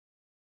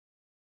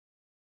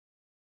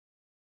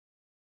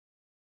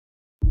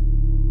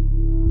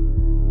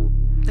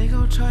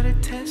try to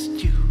test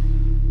you.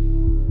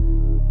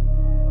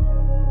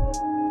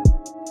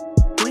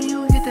 When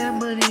you get that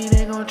money,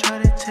 they gon'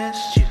 try to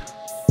test you.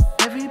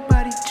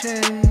 Everybody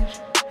change,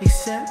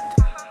 except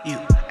you.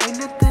 Ain't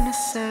nothing the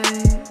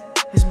same,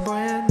 it's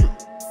brand new.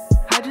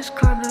 I just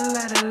climbed the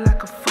ladder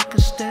like a fucking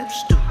step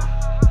stool.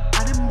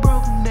 I done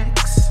broke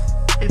necks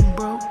and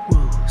broke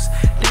rules.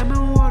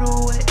 Diamond water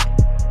wet,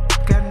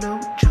 got no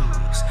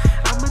jewels.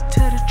 I'ma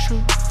tell the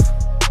truth,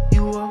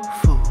 you all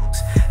fools.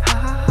 Ha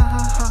ha ha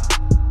ha ha,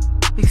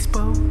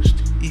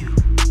 exposed you.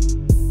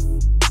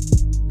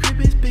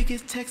 Crib as big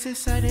as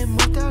Texas, I done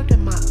moved out of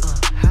my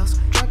house.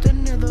 Dropped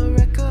another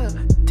record,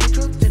 take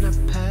drugs then I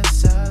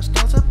pass out.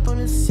 Stars up on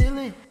the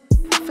ceiling,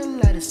 I feel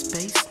out of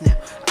space now.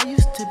 I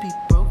used to be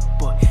broke,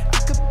 boy, I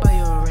could buy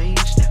a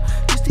range now.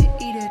 Used to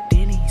eat at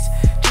Denny's,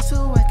 just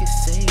so I could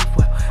save.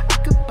 Wow, I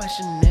could buy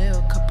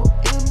Chanel, couple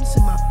M's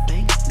in my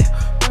bank now.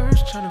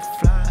 Birds tryna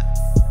fly,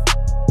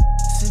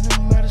 send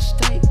them out of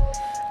state.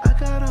 I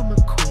got all my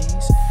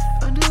queens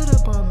under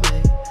the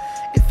barmaid.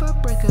 If I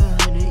break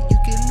 100, you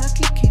get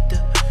lucky, keep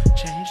the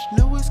change.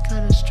 No, it's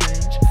kinda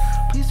strange,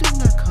 please do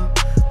not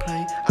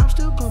complain. I'm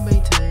still gon'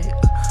 maintain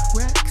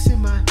racks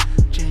in my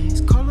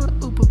jeans. Call her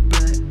Uber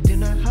Black,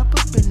 then I hop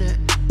up in that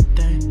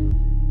thing.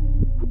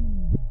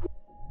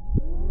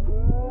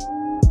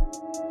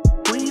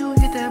 When you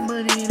get that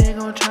money, they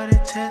gon' try to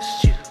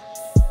test you.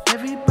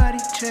 Everybody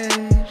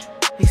change,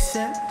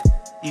 except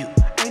you.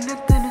 Ain't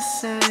nothing the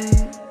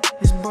same,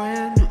 it's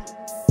brand new.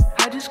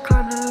 I just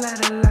climbed the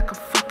ladder like a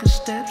fucking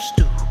step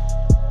stool.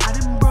 I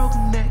done broke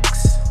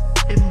necks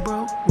and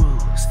broke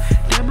rules.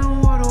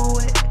 Diamond water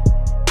wet,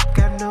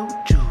 got no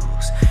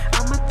jewels.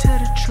 I'ma tell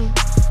the truth,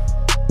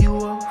 you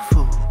all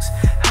fools.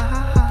 Ha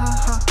ha ha ha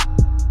ha,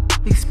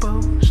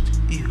 exposed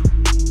you.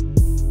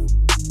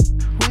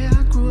 Where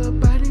I grew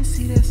up, I didn't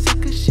see that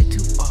sucker shit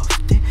too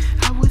often.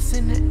 I was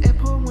in the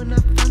airport when I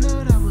found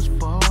out I was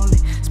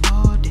ballin',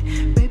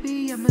 Spalding.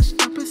 Baby, I'ma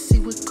stop and see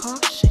with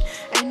caution.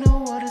 Ain't no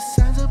water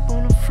signs up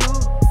on the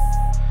floor,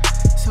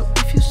 so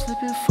if you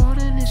slip and fall,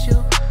 then it's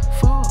your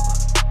fault.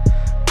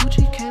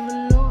 Gucci came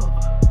velour,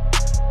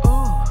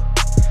 oh,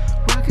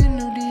 rockin'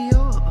 new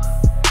Dior,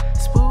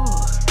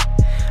 sport.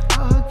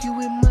 I argue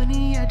with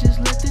money, I just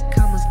let the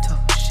commas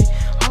talk shit.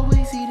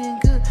 Always eating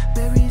good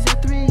berries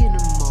at 3 in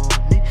the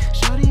morning.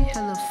 Shawty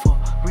hella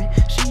foreign,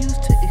 she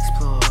used to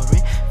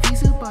exploring.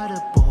 Visa by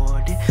the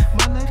boarding,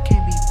 my life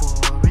can't be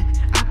boring.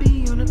 I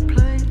be on a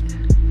plane,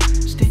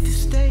 state to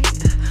state,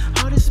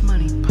 all this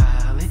money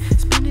piling,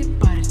 spend it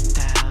by the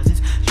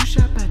thousands. You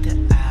shop at the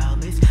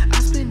outlets, I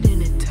spend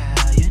in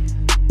Italian.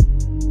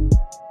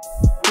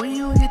 When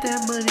you get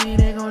that money,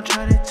 they gon'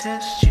 try to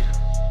test you.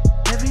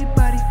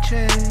 Everybody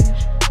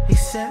change,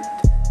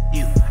 except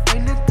you.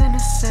 Ain't nothing the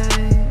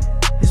same,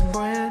 it's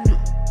brand new.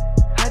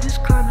 I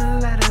just climbed the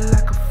ladder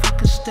like a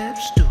fucking step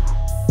stool.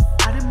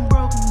 I done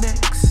broke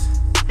necks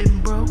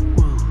and broke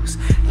rules.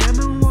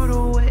 Diamond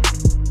water wet,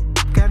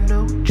 got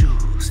no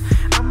jewels.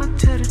 I'ma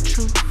tell the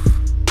truth,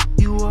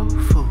 you all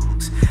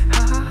fools.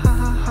 Ha ha ha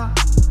ha ha,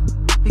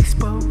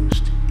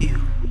 exposed you.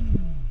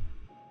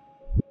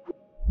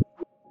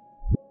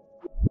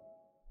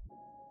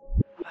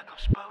 Like I'm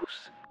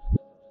supposed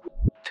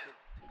to.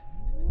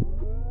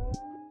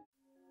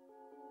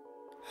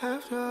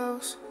 Half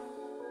house,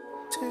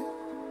 tick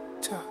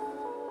tock.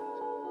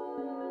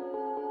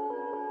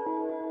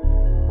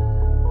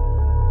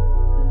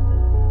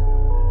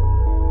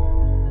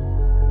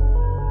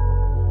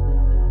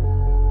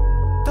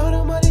 Throw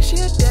the money, she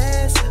a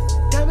dancer.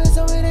 Diamonds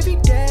on it, every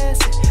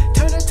dancing.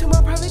 Turn her to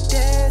my private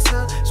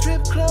dancer.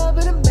 Strip club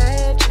in a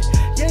mansion.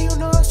 Yeah, you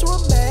know I'm so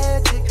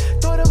romantic.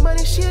 Throw the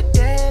money, she a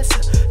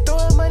dancer. Throw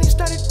her money,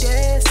 started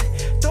dancing.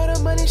 Throw the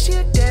money, she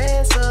a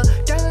dancer.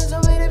 Diamonds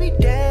on it, every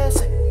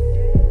dancing.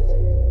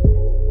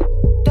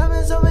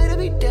 Diamonds on it,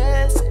 every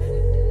dancing.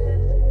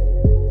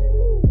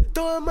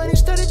 Throw her money,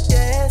 started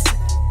dancing.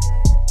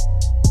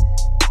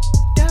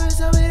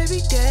 Diamonds on it,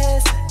 every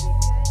dancing.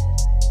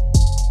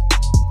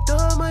 Throw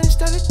her money,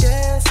 started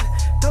dancing.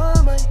 Throw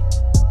her money.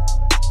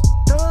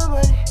 Throw her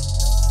money.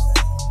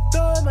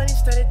 Throw her money,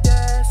 started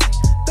dancing.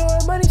 Throw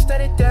her money,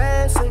 started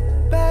dancing.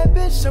 Bad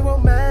bitch, so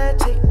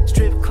romantic.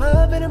 Strip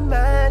club in a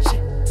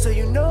mansion. So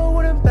you know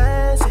what a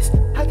bands is.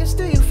 I can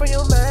steal you from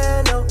your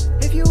man, no.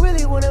 If you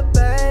really wanna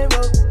bang,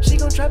 bro. She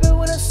gon' drop it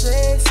when I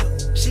say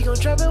so. She gon'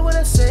 drop it when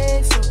I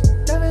say so.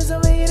 Diamonds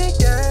on me and they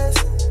dance.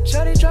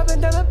 Shawty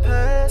dropping down the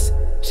pants.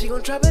 She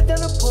gon' drop it down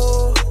the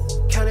pole.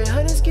 Counting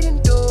hundreds,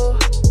 getting dough.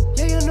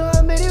 Yeah, you know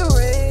I made it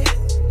rain.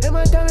 And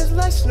my diamonds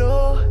like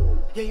snow.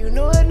 Yeah, you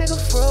know a nigga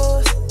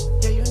froze.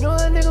 Yeah, you know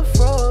a nigga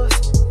froze.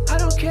 I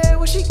don't care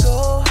where she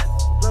go,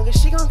 long as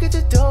she gon' get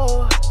the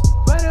dough.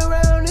 Ride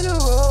around in a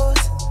rose,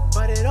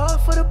 bought it all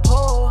for the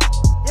pole.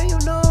 Yeah, you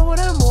know what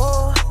I'm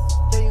on.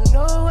 Yeah, you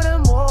know what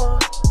I'm on.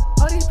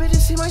 All these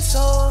bitches see my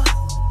soul.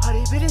 All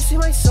these bitches see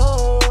my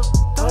soul.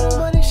 Throw the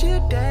money, she a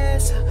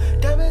dancer.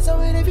 Diamonds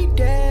on it, every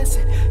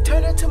dancing.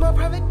 Turn her to my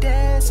private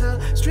dancer.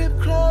 Strip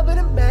club in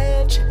a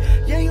mansion.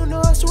 Yeah, you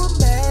know I'm so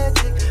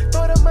romantic.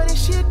 Throw the money,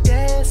 she a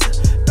dancer.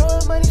 Throw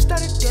the money,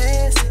 started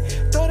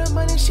dancing. Throw the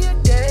money, she a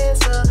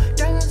dancer.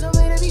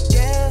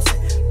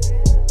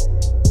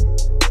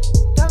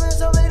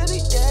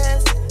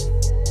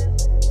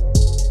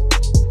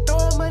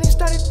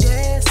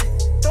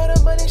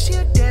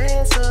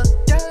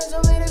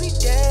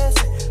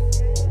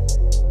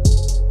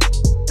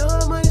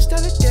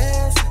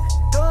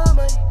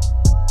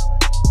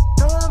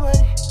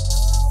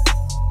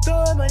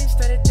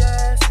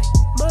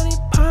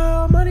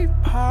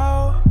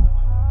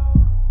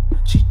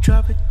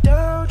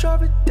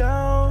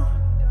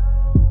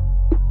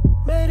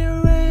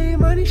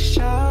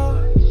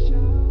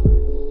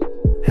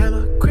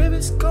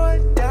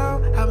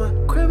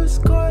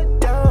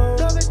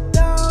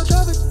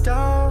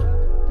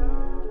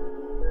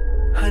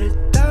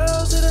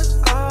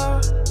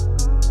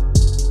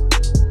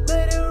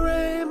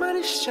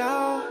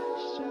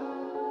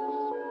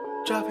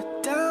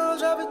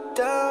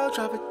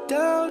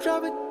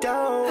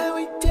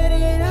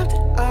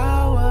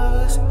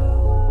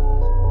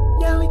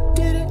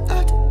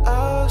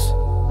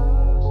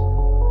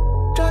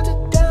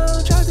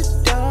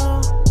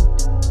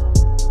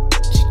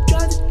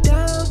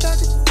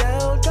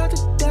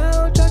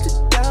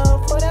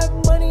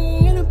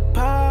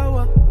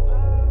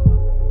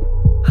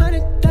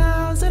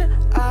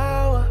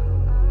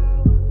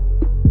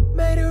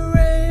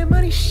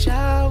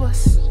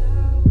 showers.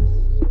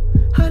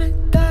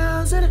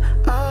 100,000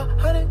 all,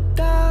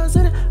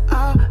 100,000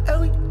 all,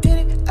 and we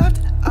did it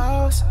after the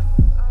hours.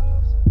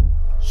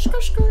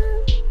 Skr,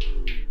 skr.